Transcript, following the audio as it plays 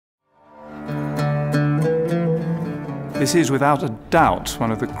This is without a doubt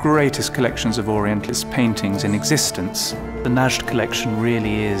one of the greatest collections of Orientalist paintings in existence. The Najd Collection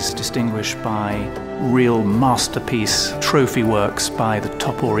really is distinguished by real masterpiece trophy works by the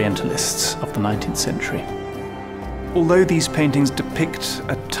top Orientalists of the 19th century. Although these paintings depict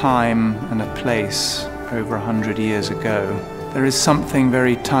a time and a place over 100 years ago, there is something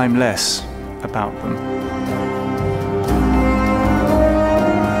very timeless about them.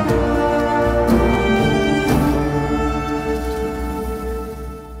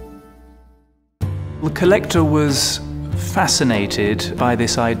 The collector was fascinated by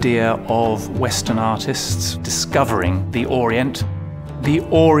this idea of Western artists discovering the Orient. The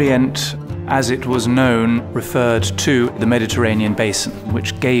Orient, as it was known, referred to the Mediterranean basin,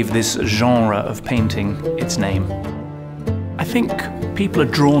 which gave this genre of painting its name. I think people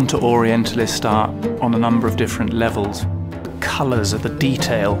are drawn to Orientalist art on a number of different levels. The colours of the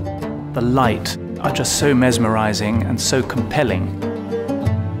detail, the light are just so mesmerizing and so compelling.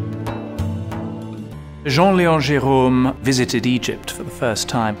 Jean-Léon Gérôme visited Egypt for the first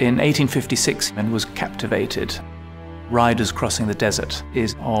time in 1856 and was captivated. Riders Crossing the Desert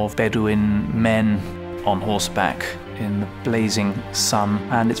is of Bedouin men on horseback in the blazing sun,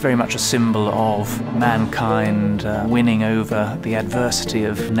 and it's very much a symbol of mankind winning over the adversity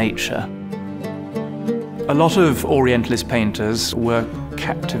of nature. A lot of Orientalist painters were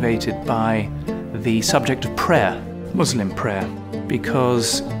captivated by the subject of prayer, Muslim prayer,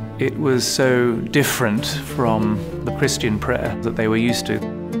 because it was so different from the Christian prayer that they were used to.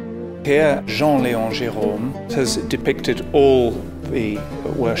 Here, Jean-Léon Gérôme has depicted all the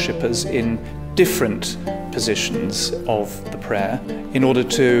worshippers in different positions of the prayer in order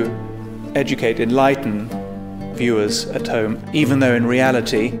to educate, enlighten viewers at home, even though in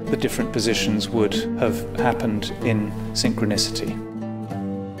reality the different positions would have happened in synchronicity.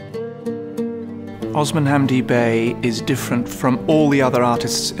 Osman Hamdi Bey is different from all the other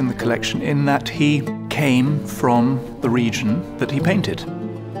artists in the collection in that he came from the region that he painted.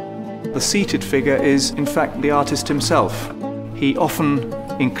 The seated figure is, in fact, the artist himself. He often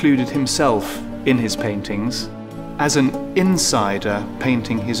included himself in his paintings as an insider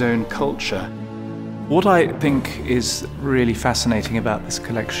painting his own culture. What I think is really fascinating about this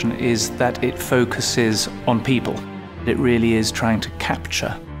collection is that it focuses on people. It really is trying to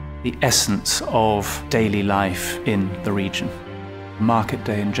capture the essence of daily life in the region. Market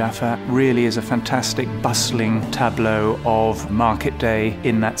Day in Jaffa really is a fantastic, bustling tableau of market day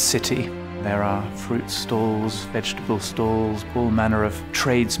in that city. There are fruit stalls, vegetable stalls, all manner of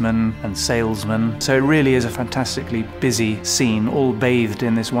tradesmen and salesmen. So it really is a fantastically busy scene, all bathed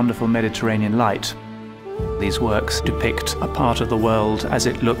in this wonderful Mediterranean light. These works depict a part of the world as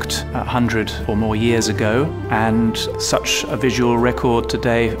it looked 100 or more years ago, and such a visual record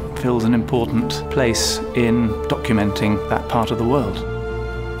today fills an important place in documenting that part of the world.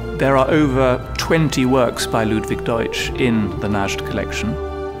 There are over 20 works by Ludwig Deutsch in the Najd Collection.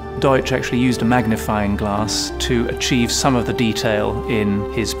 Deutsch actually used a magnifying glass to achieve some of the detail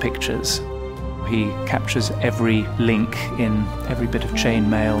in his pictures. He captures every link in every bit of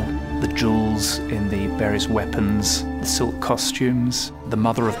chainmail, the jewels in the various weapons, the silk costumes, the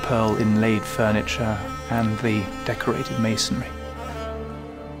mother-of-pearl inlaid furniture, and the decorated masonry.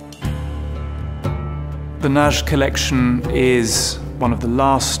 The Najd Collection is one of the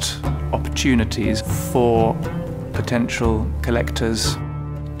last opportunities for potential collectors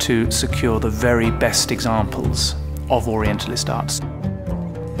to secure the very best examples of Orientalist arts.